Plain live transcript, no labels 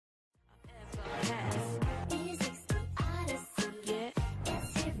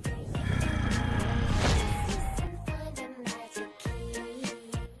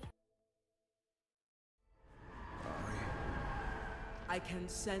I can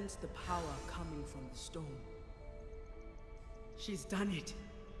sense the power coming from the stone. She's done it.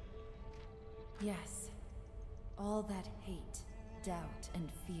 Yes. All that hate, doubt, and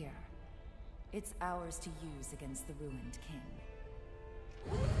fear. It's ours to use against the ruined king.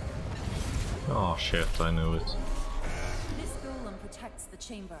 Oh shit, I knew it. This golem protects the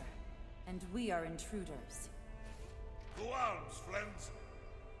chamber, and we are intruders. To arms, friends!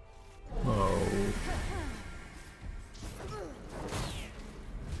 Oh.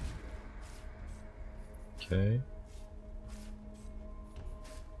 Okay.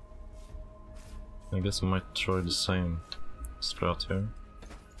 I guess I might try the same strat here.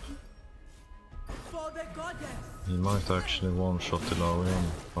 For the goddess! He might actually one-shot the lava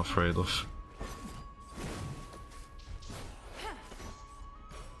I'm afraid of.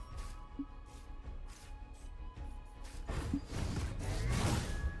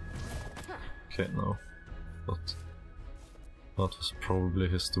 Okay, no. But that was probably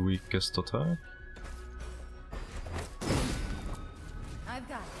his weakest attack. I've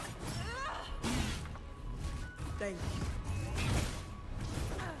got it. Thank you.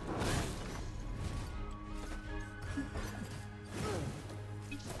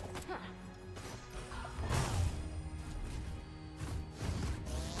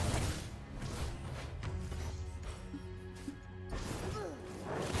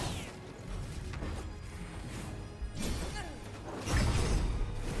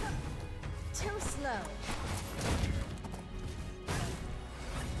 Too slow.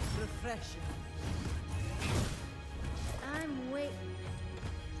 Refreshing. I'm waiting.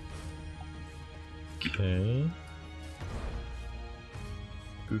 Okay.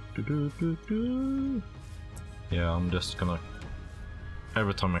 Yeah, I'm just gonna...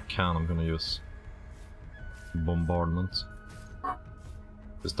 Every time I can, I'm gonna use bombardment.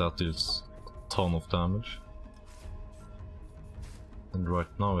 Because that deals a ton of damage. And right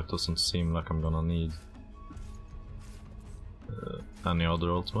now it doesn't seem like I'm gonna need any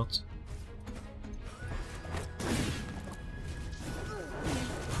other ultimate.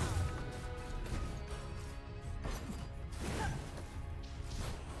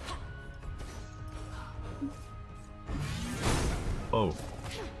 Oh,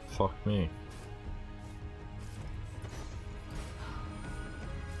 fuck me.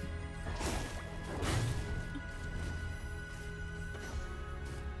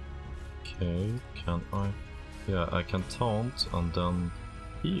 Okay, can I? Yeah, I can taunt and then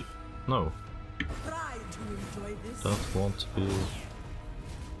heal. No, Try to enjoy this. that won't be.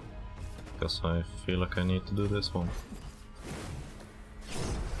 Guess I feel like I need to do this one.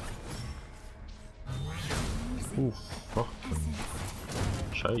 Ooh, fucking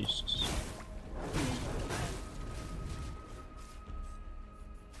Jesus.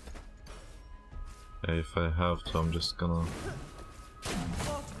 Yeah, if I have to, I'm just gonna.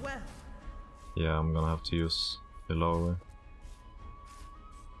 Fought well. Yeah, I'm gonna have to use Ilari.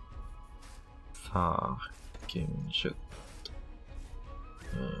 Fucking shit.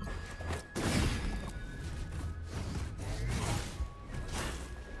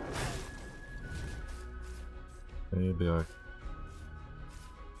 Maybe I...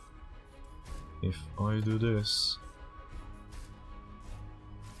 If I do this...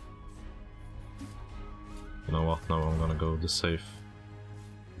 You know what, now I'm gonna go the safe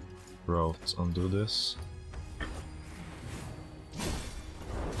route and do this.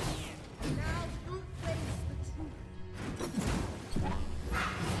 Now you face the truth.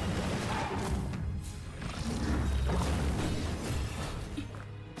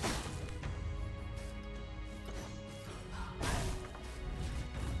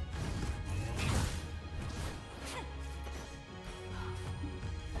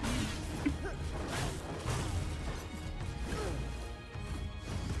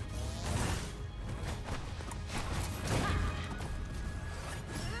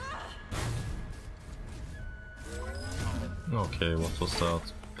 Okay, what was that?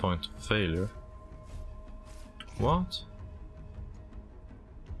 Point of failure? What?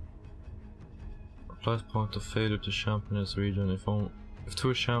 Applies point of failure to champion in this region if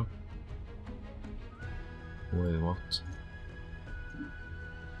two champ... Wait, what?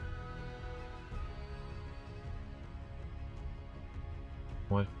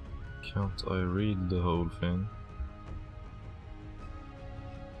 Why can't I read the whole thing?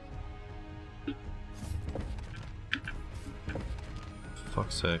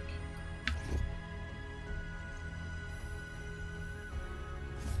 Fuck's sake.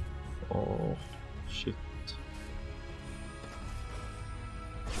 Oh, shit.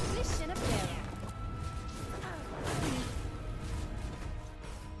 Mission failure.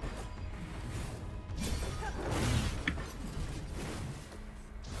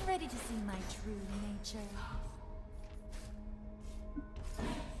 Ready to see my true nature?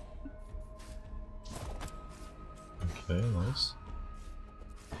 Okay, nice.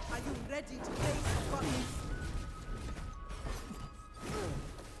 Are you ready to face buttons?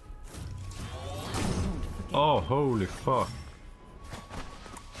 Oh, holy fuck.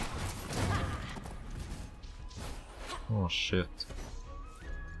 Oh shit.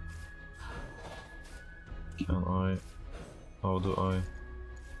 Can I... How do I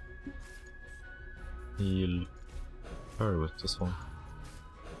heal her with this one?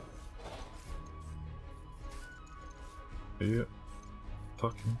 Are you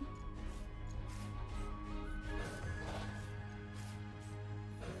fucking...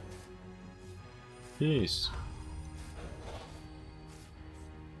 Jeez.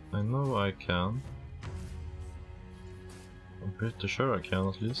 I know I can. I'm pretty sure I can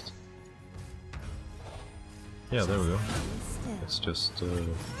at least. Yeah, there we go. It's just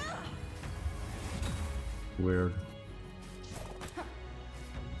weird.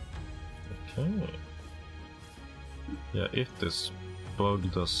 Okay. Yeah, it is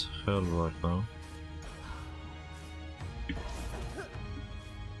bugged as hell right now.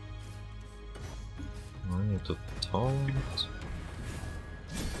 I need to taunt.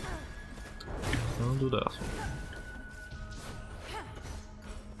 I'll do that.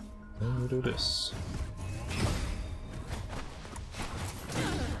 Then we do this.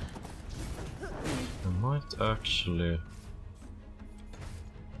 I might actually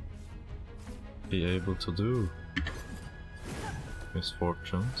be able to do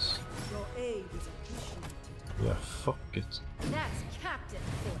misfortunes. Your aid is appreciated. Yeah, fuck it. That's Captain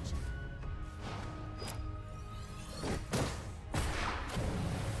Fortune.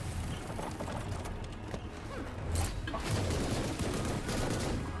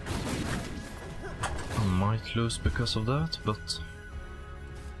 I might lose because of that, but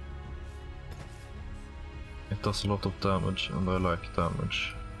it does a lot of damage and I like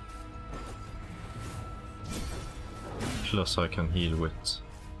damage. Plus I can heal with...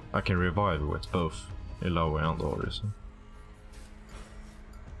 I can revive with both Ilaoi and Ori.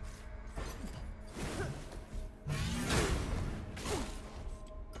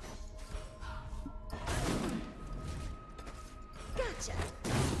 Gotcha.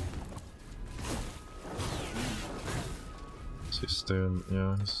 He's still...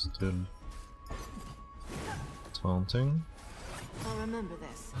 yeah, he's still... taunting. I'll remember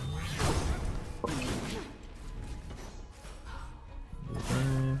this.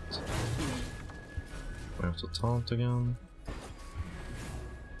 Right. We have to taunt again.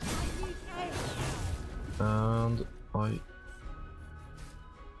 And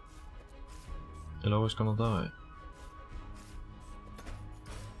Ilaoi's gonna die.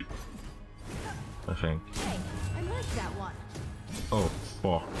 I think. Hey, I like that one. Oh,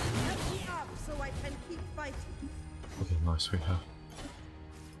 fuck. Let me up so I can keep fighting. Okay, nice, we have.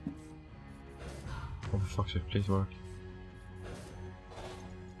 Oh, for fuck's sake, please work.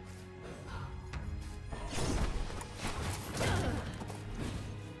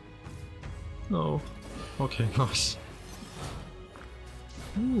 No. Okay, nice.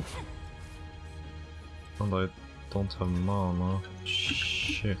 Ooh. And I don't have mana.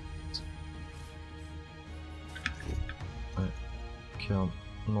 Shit. I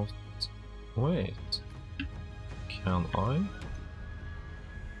cannot... Wait. Can I?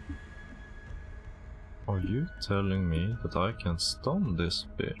 Are you telling me that I can stun this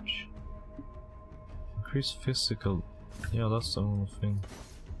bitch? Increase physical... Yeah, that's the only thing.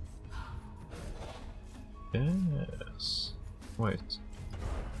 Yes. Wait.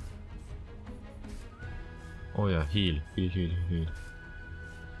 Oh yeah, heal. Heal.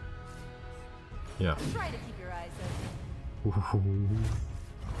 Yeah. Try to keep your eyes open. Ooh.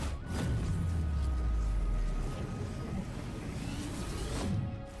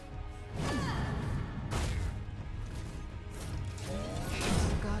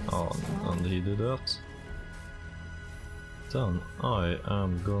 Oh, and he did that. Then I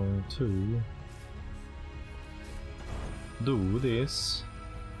am going to do this.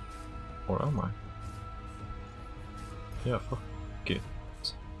 Or am I? Yeah, fuck it.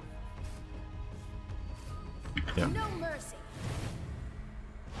 Yeah. No mercy.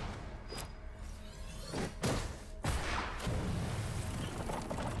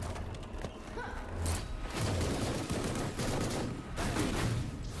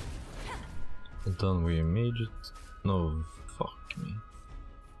 Then we immediate... No, fuck me.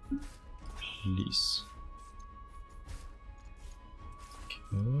 Please. Okay.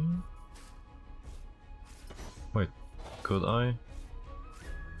 Wait, could I?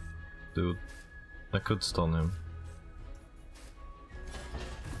 Dude, I could stun him.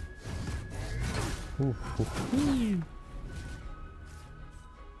 Oof, oof, oof.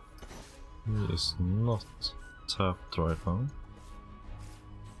 He is not tapped right now.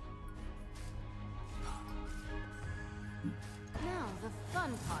 Now the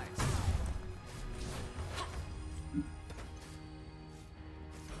fun part.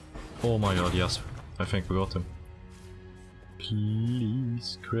 Oh my god, yes. I think we got him.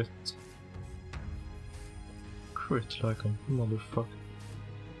 Please crit. Crit like a motherfucker.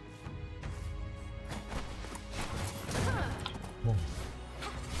 Oh.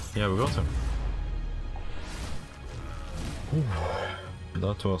 Yeah, we got him. Ooh.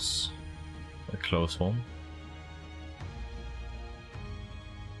 That was a close one.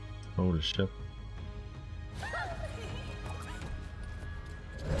 Holy shit.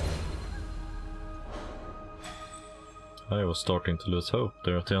 I was starting to lose hope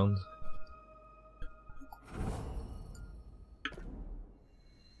there at the end.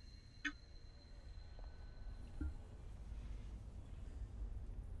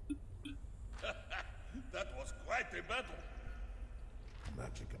 That was quite a battle.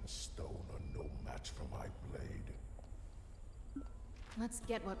 Magic and stone are no match for my blade. Let's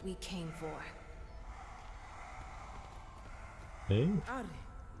get what we came for. Hey? Ari,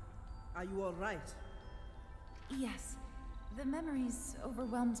 are you all right? Yes, the memories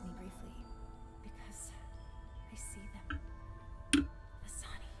overwhelmed me briefly, because I see them.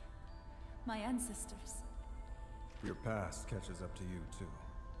 Asani, my ancestors. Your past catches up to you, too.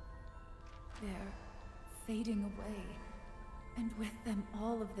 They're fading away, and with them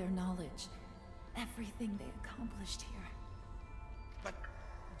all of their knowledge, everything they accomplished here. But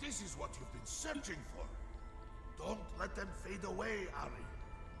this is what you've been searching for. Don't let them fade away, Ari.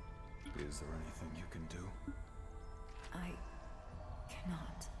 Is there anything you can do? I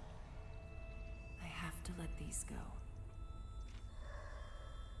cannot. I have to let these go.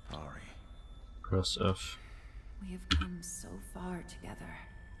 Ari. Press F. We have come so far together.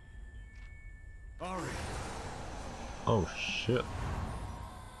 Ari! Oh shit.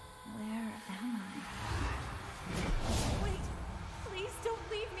 Where am I? Wait! Please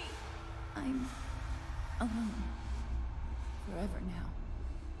don't leave me! I'm alone. Forever now.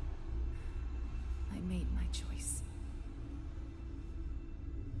 I made my choice.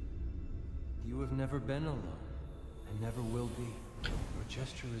 You have never been alone, and never will be. Your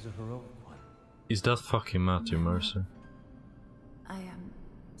gesture is a heroic one. Is that fucking Matthew Mercer? I am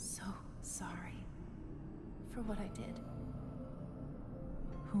so sorry for what I did.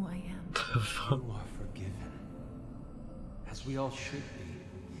 Who I am. You are forgiven. As we all should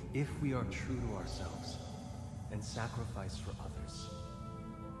be, if we are true to ourselves, and sacrifice for others,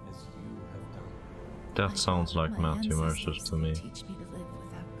 as you have done. That sounds like My Matthew Mercer ancestors to me. teach me to live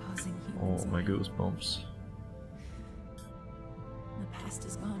without causing Oh, humans my harm. goosebumps. The past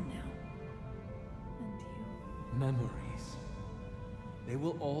is gone now. And you. Memories. They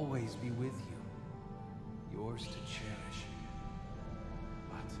will always be with you. Yours to cherish.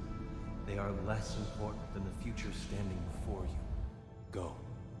 But they are less important than the future standing before you. Go.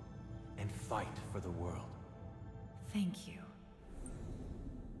 And fight for the world. Thank you.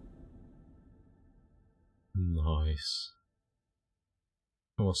 Nice.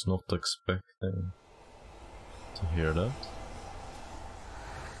 I was not expecting to hear that.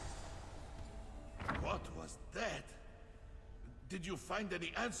 What was that? Did you find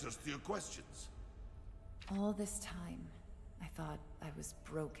any answers to your questions? All this time, I thought I was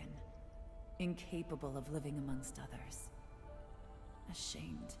broken, incapable of living amongst others.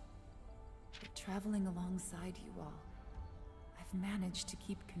 Ashamed. But traveling alongside you all, I've managed to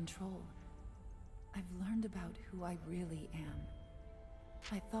keep control. I've learned about who I really am.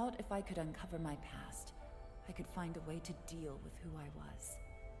 I thought if I could uncover my past, I could find a way to deal with who I was.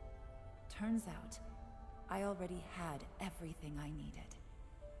 Turns out, I already had everything I needed.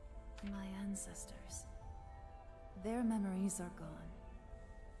 My ancestors. Their memories are gone,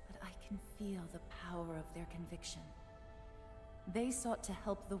 but I can feel the power of their conviction. They sought to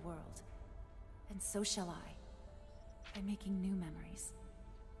help the world, and so shall I, by making new memories.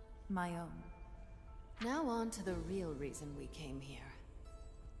 My own. Now on to the real reason we came here.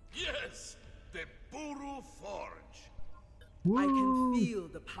 Yes! The Buru Forge! I can feel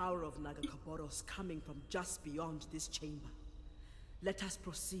the power of Nagakabouros coming from just beyond this chamber. Let us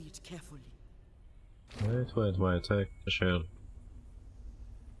proceed carefully. Wait, take the shield.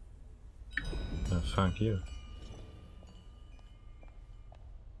 Thank you.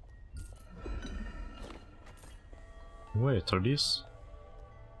 Wait, are these?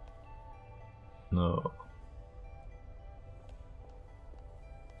 No.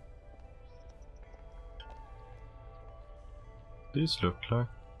 These look like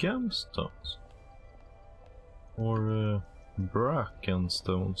gemstones. Or bracken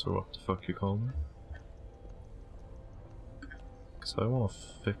stones, or what the fuck you call them. Cause I wanna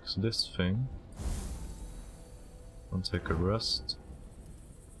fix this thing and take a rest.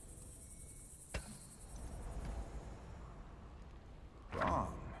 Rom,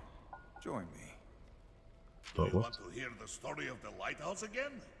 join me. Do But you what? want to hear the story of the lighthouse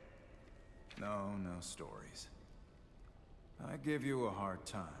again? No, no stories. I give you a hard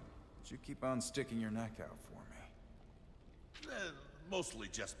time, but you keep on sticking your neck out for me. Mostly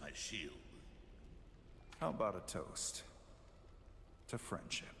just my shield. How about a toast? To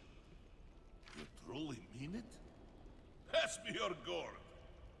friendship. You truly mean it? Pass me your gourd.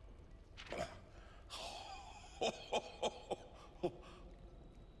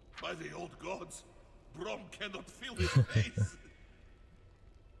 By the old gods, Brom cannot feel his face.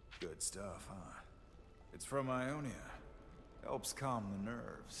 Good stuff, huh? It's from Ionia. Helps calm the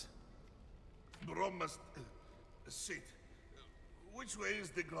nerves. Brom must... sit. Which way is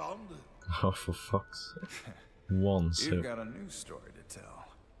the ground? Oh, for fuck's sake. One You've sip. got a new story to tell.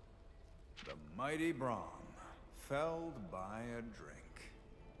 The mighty Brom, felled by a drink.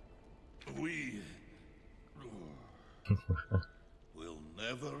 We... will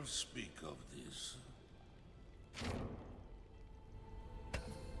never speak of this.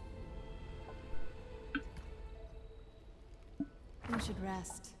 You should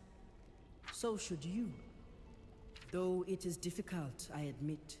rest. So should you. Though it is difficult, I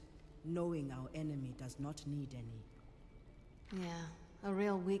admit, knowing our enemy does not need any. Yeah, a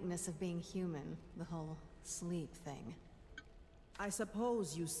real weakness of being human, the whole sleep thing. I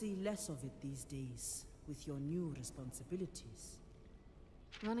suppose you see less of it these days, with your new responsibilities.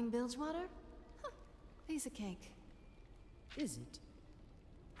 Running Bilgewater? Huh. Piece of cake. Is it?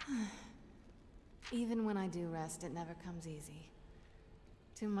 Even when I do rest, it never comes easy.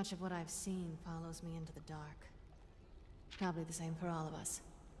 Too much of what I've seen follows me into the dark. Probably the same for all of us.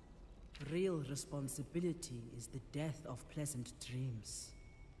 Real responsibility is the death of pleasant dreams.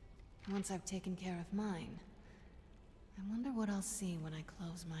 Once I've taken care of mine, I wonder what I'll see when I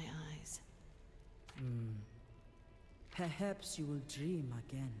close my eyes. Perhaps you will dream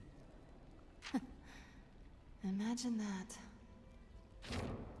again. Imagine that.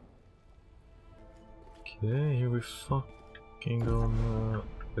 Okay, here we fucking go on.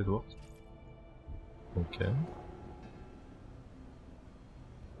 Wait, what? Okay.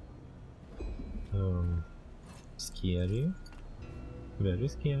 Scary. Very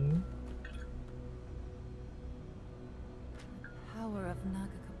scary. The power of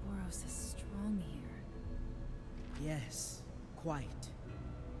Nagakabouros is strong here. Yes, quite.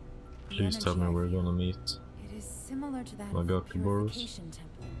 The Please tell me energy I we're feel, gonna meet. it is similar to that of the Nagakabouros. Purification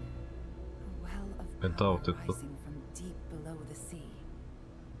Temple. A well I of doubt power it, but- rising from deep below the sea.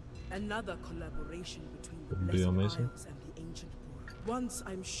 Another collaboration between the Would be Blessed amazing. Isles and the ancient Buru. Once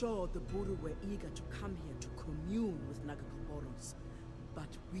I'm sure the Buru were eager to come here to commune with Nagakabouros, but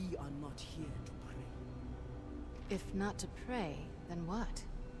we are not here to pray. If not to pray, then what?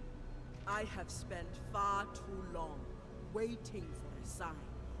 I have spent far too long waiting for a sign,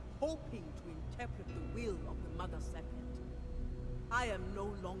 hoping to interpret the will of the Mother Serpent. I am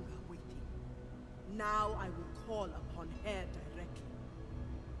no longer waiting. Now I will call upon her directly.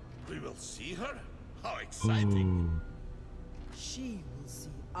 We will see her? How exciting! Ooh. She will see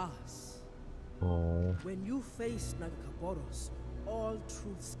us. Oh. When you face Nagakabouros, all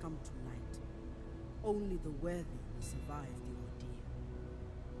truths come to light. Only the worthy will survive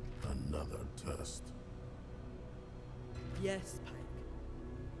the ordeal. Another test. Yes, Pike.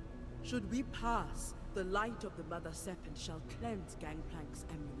 Should we pass, the light of the Mother Serpent shall cleanse Gangplank's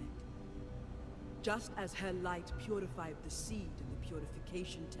amulet. Just as her light purified the seed in the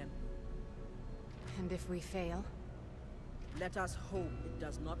Purification Temple. And if we fail? Let us hope it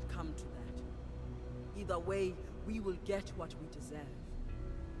does not come to that. Either way, we will get what we deserve.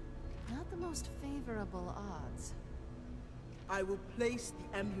 Not the most favorable odds. I will place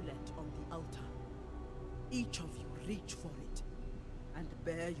the amulet on the altar. Each of you reach for it, and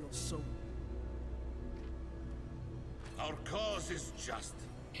bare your soul. Our cause is just.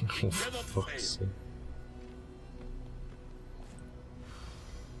 Oh, We for cannot fuck's fail. sake.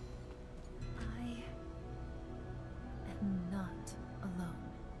 I am not alone.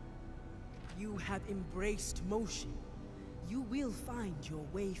 You have embraced motion. You will find your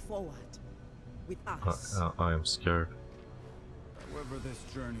way forward. With us. I am scared. However this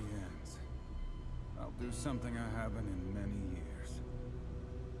journey ends, I'll do something I haven't in many years.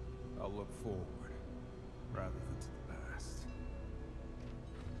 I'll look forward, rather than to the past.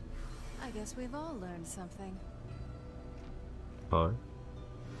 I guess we've all learned something. Bye.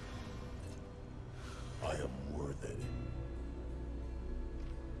 I am worthy it.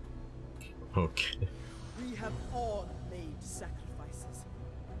 Okay. We have all made sacrifices.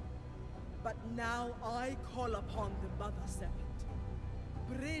 But now I call upon the Mother Serpent.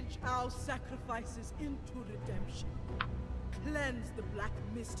 Bridge our sacrifices into redemption. Cleanse the black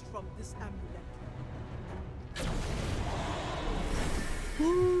mist from this amulet.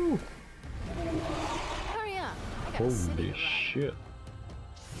 Woo! Hurry up. I got a city Holy to run. shit.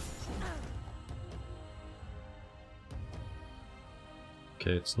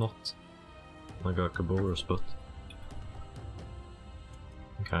 Okay, it's not Nagakabouros, but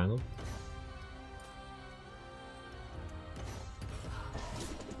kind of.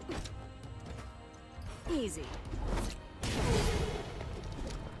 Easy.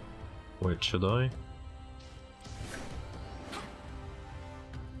 Wait, should I?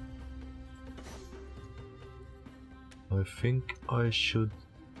 I think I should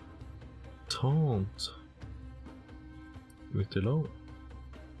taunt with the low.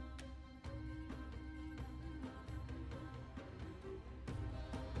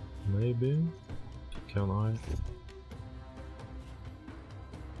 Maybe? Can I?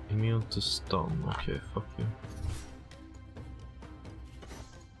 Immune to stun. Okay, fuck you.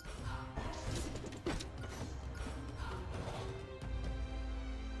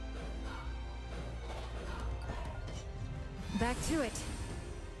 Back to it.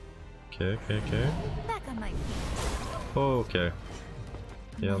 Okay, okay, okay. Back on my feet. Okay.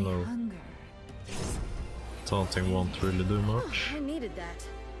 Yeah, My no. hunger. Taunting won't really do much. I needed that.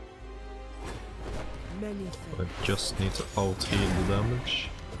 Many I things. just need to out-heal the damage.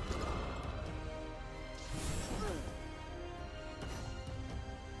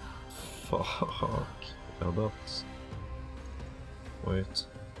 Fuck. Yeah, that's... Wait.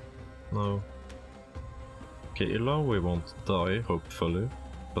 No. Okay, Ilawi won't die, hopefully.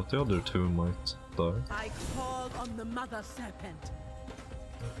 But the other two might die. I call on the Mother Serpent.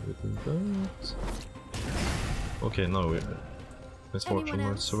 With that. Okay, no. Misfortune Anyone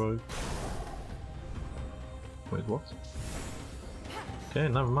might else? survive. Wait, what? Okay,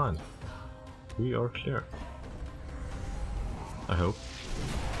 never mind. We are clear. I hope.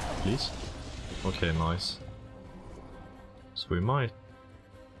 Please. Okay, nice. So we might...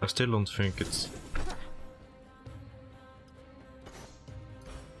 I still don't think it's...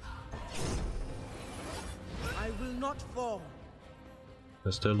 I will not fall.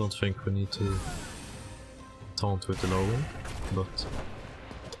 I still don't think we need to taunt with the low one, but...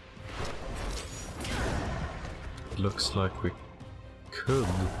 It looks like we could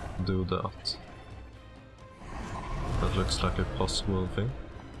do that. That looks like a possible thing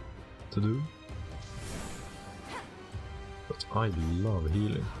to do. But I love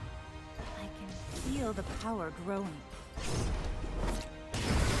healing. I can feel the power growing.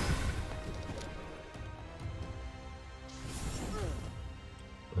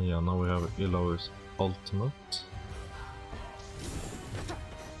 And yeah, now we have Ilawi's ultimate.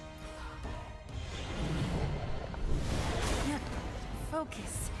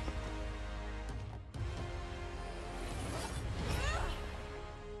 Focus.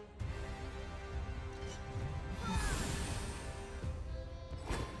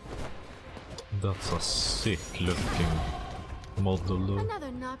 That's a sick looking model though.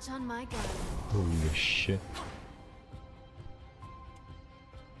 Another notch on my gun. Holy shit.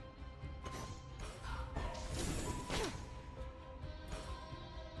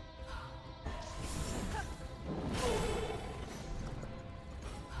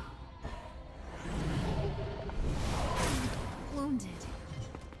 Wounded.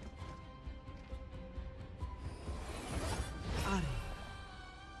 Ari,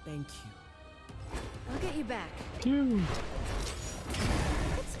 thank you. I'll get you back. Pew.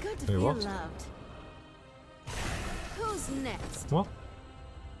 It's good to Wait, feel what? loved. Who's next? What?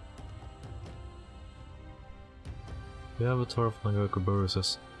 The avatar of Nagakabouros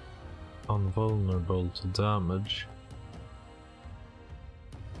is invulnerable to damage.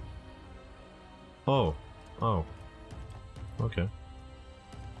 Oh. Oh. Okay.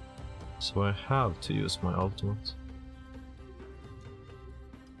 So I have to use my ultimate.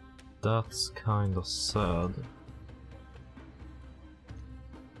 That's kinda sad.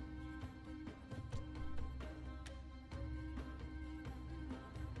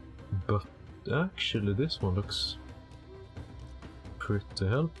 But actually this one looks pretty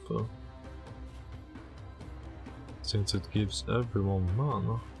helpful. Since it gives everyone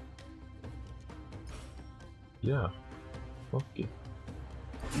mana. Yeah. Fuck it.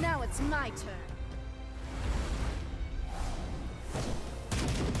 Now it's my turn.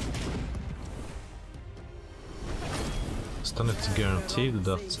 So then it's guaranteed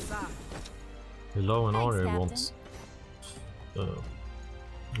that Below and Thanks, Ari Captain. won't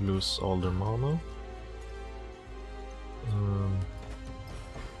lose all their mana.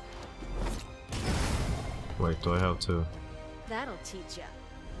 Wait, do I have to? That'll teach ya.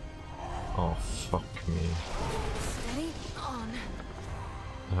 Oh, fuck me. Steady on.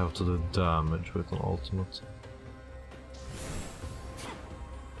 I have to do damage with an ultimate.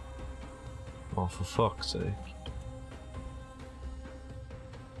 Oh, for fuck's sake.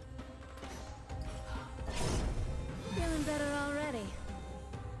 Feeling better already.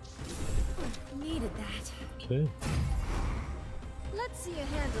 Needed that. Okay, Let's see you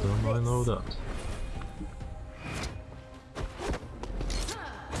handle don't this. I know that.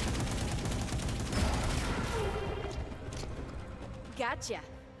 Gotcha.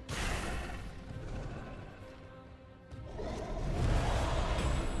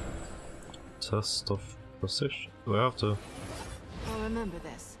 Test of position. Do I have to? I'll remember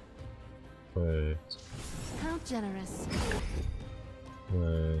this. Wait, How generous.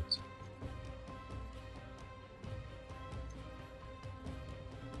 wait.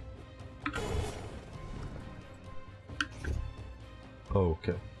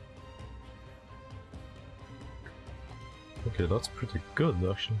 Okay. Okay, that's pretty good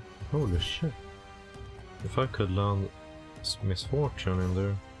actually. Holy shit. If I could land misfortune in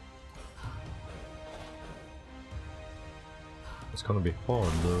there. It's gonna be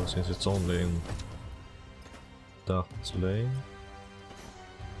hard though, since it's only in that lane.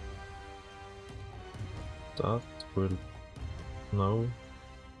 That will... no.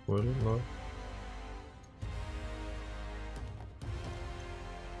 Will no.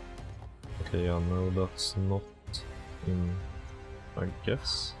 Okay, yeah, no, that's not in... I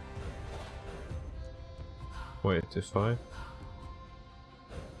guess. Wait, if I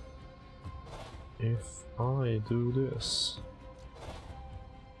do this,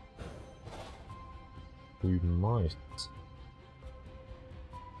 we might.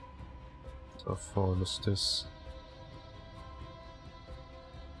 How far does this?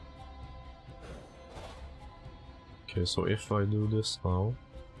 Okay, so if I do this now,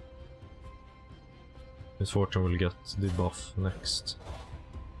 Misfortune will get the buff next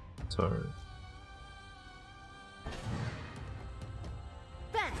turn.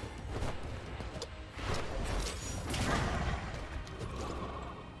 Bang.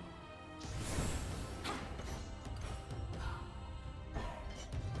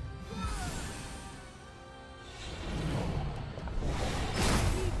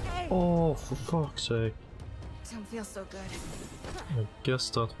 Oh, for fuck's sake. Don't feel so good. I guess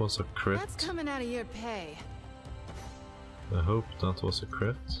that was a crit. That's coming out of your pay. I hope that was a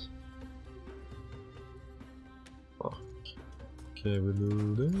crit. Fuck. Okay, we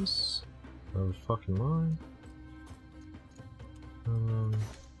do this. Never fucking mind.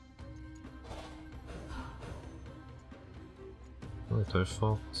 Wait, I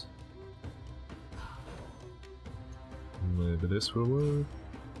thought maybe this will work.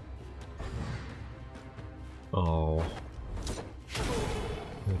 Oh,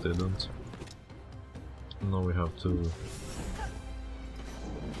 it didn't. Now we have to heal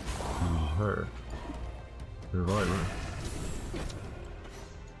her. Revive her.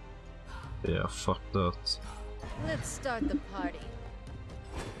 Yeah, fuck that. Let's start the party.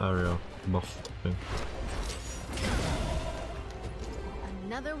 Area buff thing.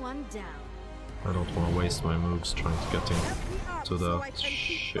 Another one down. I don't want to waste my moves trying to get into that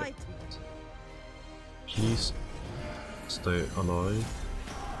shit. Please stay alive.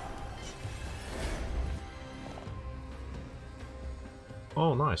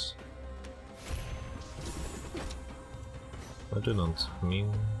 Oh, nice. I didn't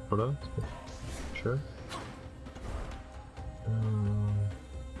mean for that, but sure.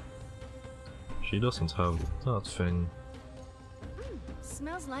 She doesn't have that thing.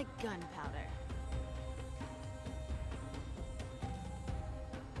 Smells like gunpowder.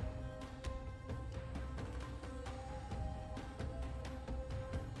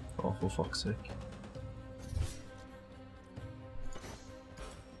 Oh, for fuck's sake.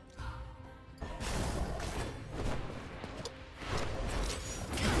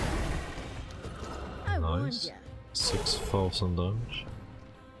 I warned Nice. ya. 6,000 damage.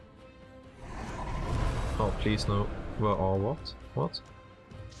 Oh, please no. Well, oh, what? What?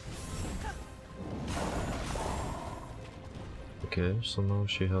 Okay, so now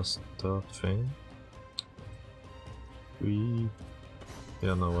she has that thing.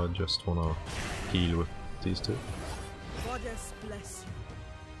 Yeah, no, I just wanna heal with these two. Goddess bless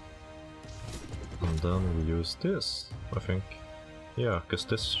you. And then we use this, I think. Yeah, because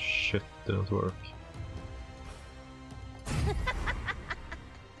this shit didn't work.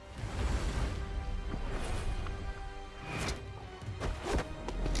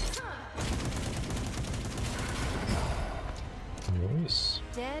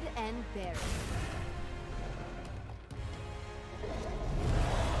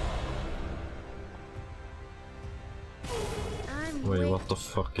 Wait, what the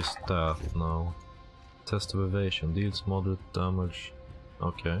fuck is that now? Test of evasion deals moderate damage.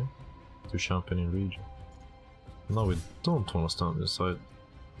 Okay. To champion in region. No, we don't want to stand inside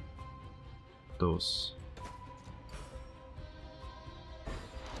those.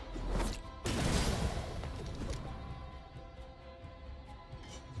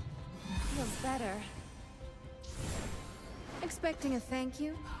 Feels better. Expecting a thank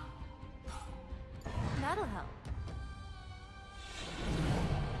you? That'll help.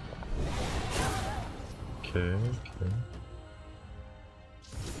 Okay, okay.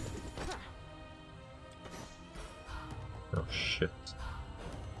 Oh shit.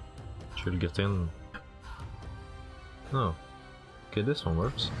 Should get in. No. Okay, this one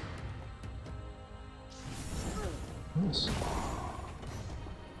works. Nice.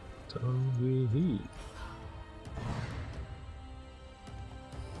 Don't we heal?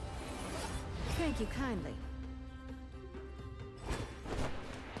 Thank you kindly.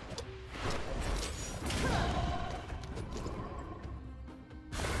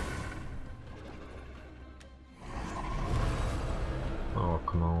 Oh,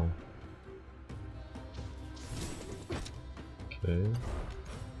 come on. Okay.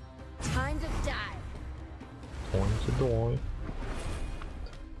 Time to die. Time to die.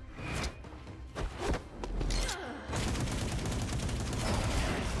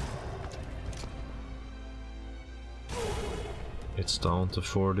 It's down to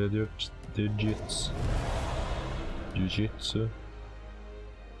 4 digits. Jiu-jitsu.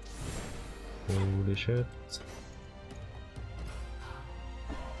 Holy shit.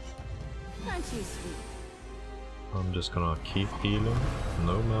 Aren't you sweet? I'm just gonna keep healing,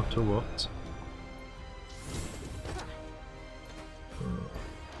 no matter what.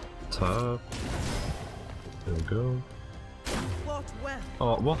 Tap. There we go. Fought well.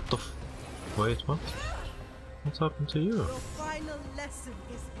 Oh, what the f... Wait, what? What happened to you? Your final lesson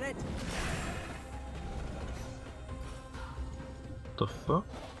is ready. What the fuck?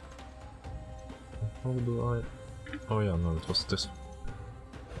 How do I... Oh yeah, no, it was this.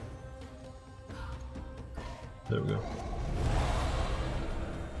 There we go.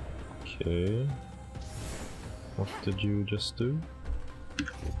 Okay. What did you just do?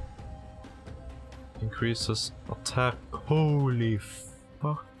 Increases attack. Holy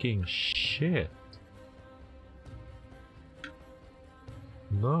fucking shit.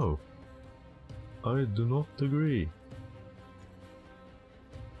 No. I do not agree.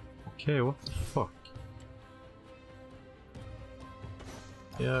 Okay, what the fuck?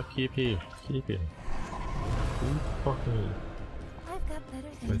 Yeah, keep heal. Keep heal. Keep fucking heal. I've got better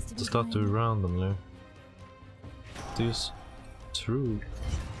things Wait, to be does that do doing. randomly? This true.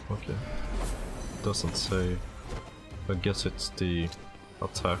 Okay. Doesn't say. I guess it's the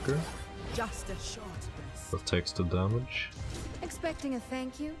attacker Just a short rest. that takes the damage. Expecting a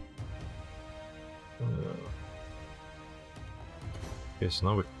thank you? Okay, so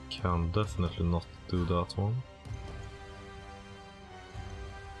now we can definitely not do that one.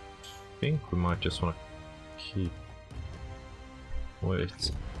 I think we might just want to keep...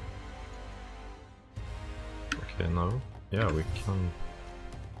 Wait. Okay, no. Yeah, we can...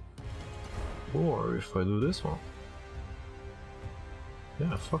 Or if I do this one.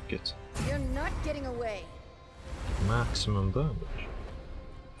 Yeah, fuck it. You're not getting away. Maximum damage.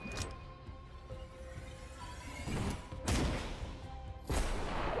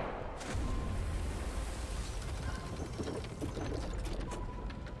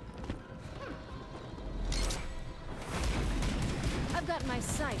 I've got my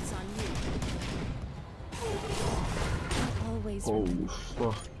sights on you. Always Oh,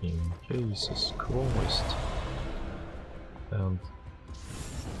 fucking Jesus Christ. And...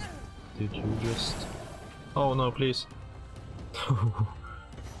 Did you just... Oh no, please.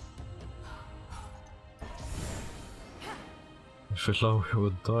 If Ilawi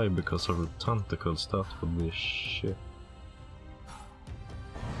would die because of her tentacles, that would be shit.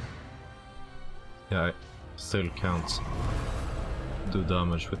 Yeah, I still can't do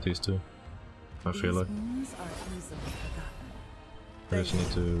damage with these two. I feel like. Wounds are easily forgotten. I just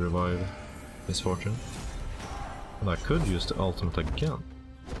need to revive Misfortune. And I could use the ultimate again.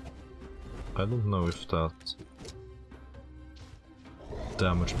 I don't know if that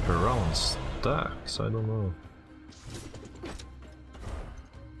damage per round stacks, I don't know.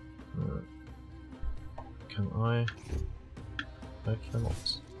 Can I? I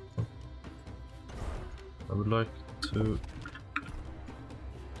cannot. I would like to...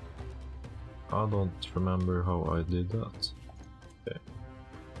 I don't remember how I did that. Okay.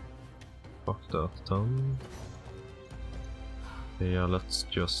 Fuck that then. Okay, yeah, let's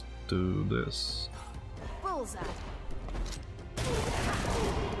just do this. bullseye.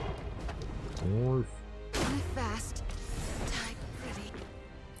 Wolf. Die fast. Die pretty.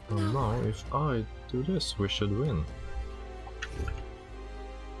 And now, if I do this, we should win.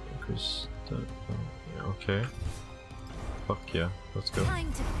 Increase that. Yeah, okay. Fuck yeah, let's go.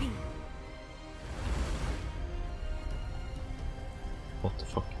 Time to feed. What the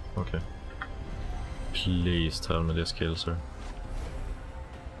fuck? Okay. Please tell me this kills her.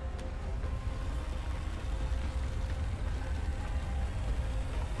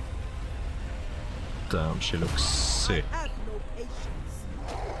 Damn, she looks sick. I have no patience.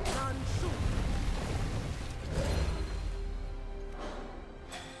 None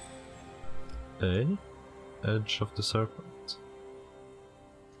should. Edge of the serpent.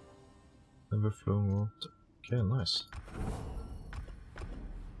 Never flowing water. Okay, nice.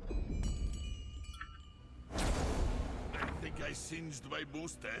 I think I singed my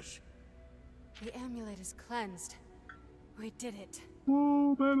mustache. The amulet is cleansed. We did it.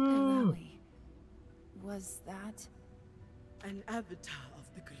 Oh, baby! Alawi. Was that? An avatar of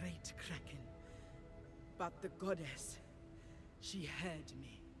the great Kraken. But the goddess, she heard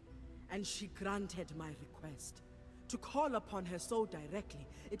me, and she granted my request. To call upon her so directly,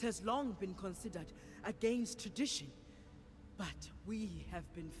 it has long been considered against tradition. But we have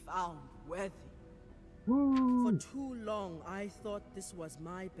been found worthy. For too long, I thought this was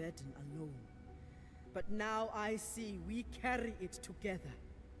my burden alone. But now I see we carry it together.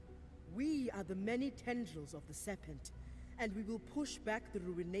 We are the many tendrils of the serpent, and we will push back the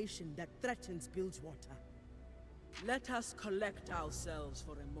ruination that threatens Bilgewater. Let us collect ourselves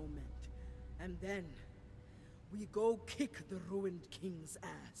for a moment, and then we go kick the ruined king's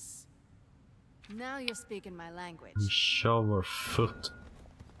ass. Now you're speaking my language. We shove our foot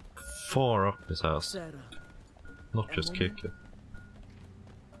far up his ass, Sarah, not just moment. kick it.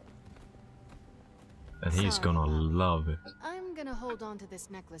 And he's Sorry, gonna Alawi. love it. I'm gonna hold on to this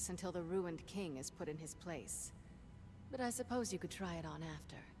necklace until the ruined king is put in his place. But I suppose you could try it on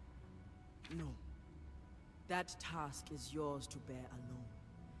after. No. That task is yours to bear alone.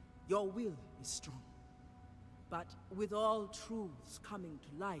 Your will is strong. But with all truths coming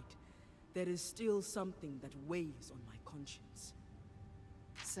to light, there is still something that weighs on my conscience.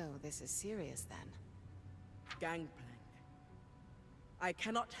 So this is serious then. Gangplank. I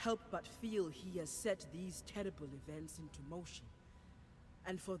cannot help but feel he has set these terrible events into motion.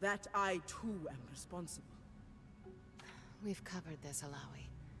 And for that, I too am responsible. We've covered this, Alawi.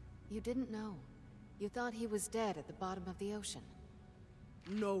 You didn't know. You thought he was dead at the bottom of the ocean.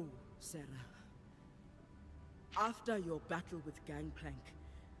 No, Sarah. After your battle with Gangplank,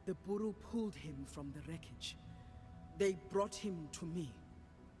 the Buru pulled him from the wreckage. They brought him to me.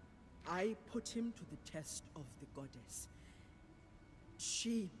 I put him to the test of the goddess.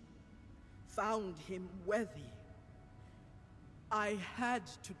 She found him worthy. I had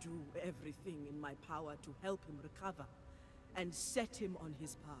to do everything in my power to help him recover and set him on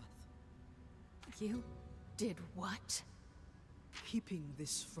his path. You did what? Keeping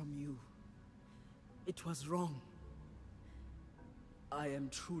this from you. It was wrong. I am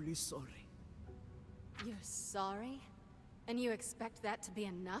truly sorry. You're sorry? And you expect that to be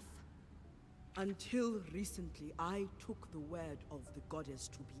enough? Until recently, I took the word of the goddess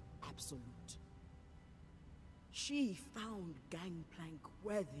to be absolute. She found Gangplank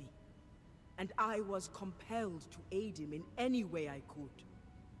worthy, and I was compelled to aid him in any way I could.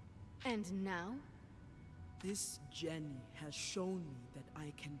 And now? This journey has shown me that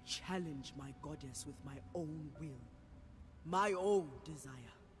I can challenge my goddess with my own will, my own desire.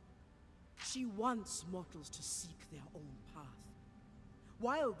 She wants mortals to seek their own path.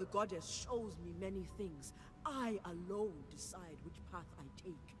 While the goddess shows me many things, I alone decide which path I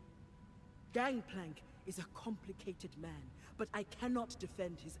take. Gangplank is a complicated man, but I cannot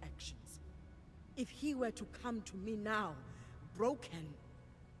defend his actions. If he were to come to me now, broken...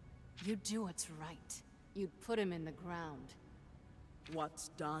 You'd do what's right. You'd put him in the ground. What's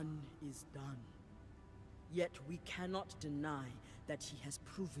done is done. Yet we cannot deny that he has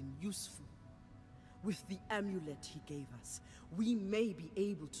proven useful. With the amulet he gave us, we may be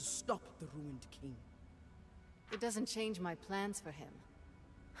able to stop the ruined king. It doesn't change my plans for him.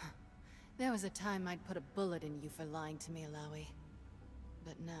 There was a time I'd put a bullet in you for lying to me, Alawi.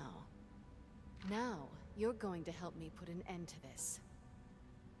 But now you're going to help me put an end to this.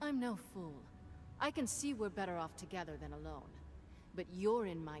 I'm no fool. I can see we're better off together than alone. But you're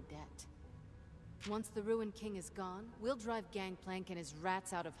in my debt. Once the Ruined King is gone, we'll drive Gangplank and his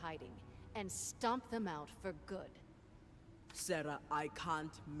rats out of hiding, and stomp them out for good. Sarah, I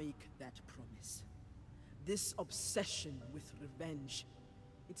can't make that promise. This obsession with revenge,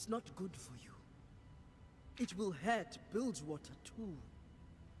 it's not good for you. It will hurt Bilgewater too.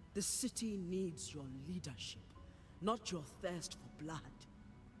 The city needs your leadership, not your thirst for blood.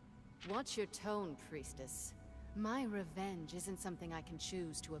 Watch your tone, priestess. My revenge isn't something I can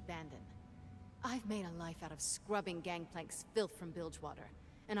choose to abandon. I've made a life out of scrubbing Gangplank's filth from Bilgewater,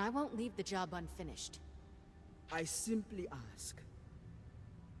 and I won't leave the job unfinished. I simply ask,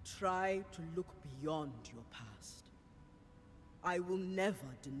 try to look beyond your past. I will never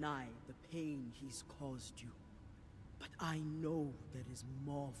deny the pain he's caused you, but I know there is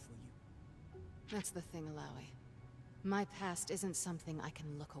more for you. That's the thing, Alawi. My past isn't something I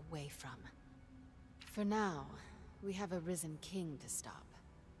can look away from. For now, we have a risen king to stop.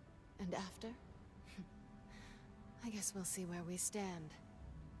 And after? I guess we'll see where we stand.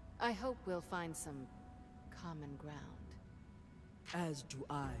 I hope we'll find some common ground. As do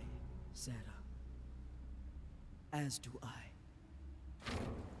I, Sarah. As do I.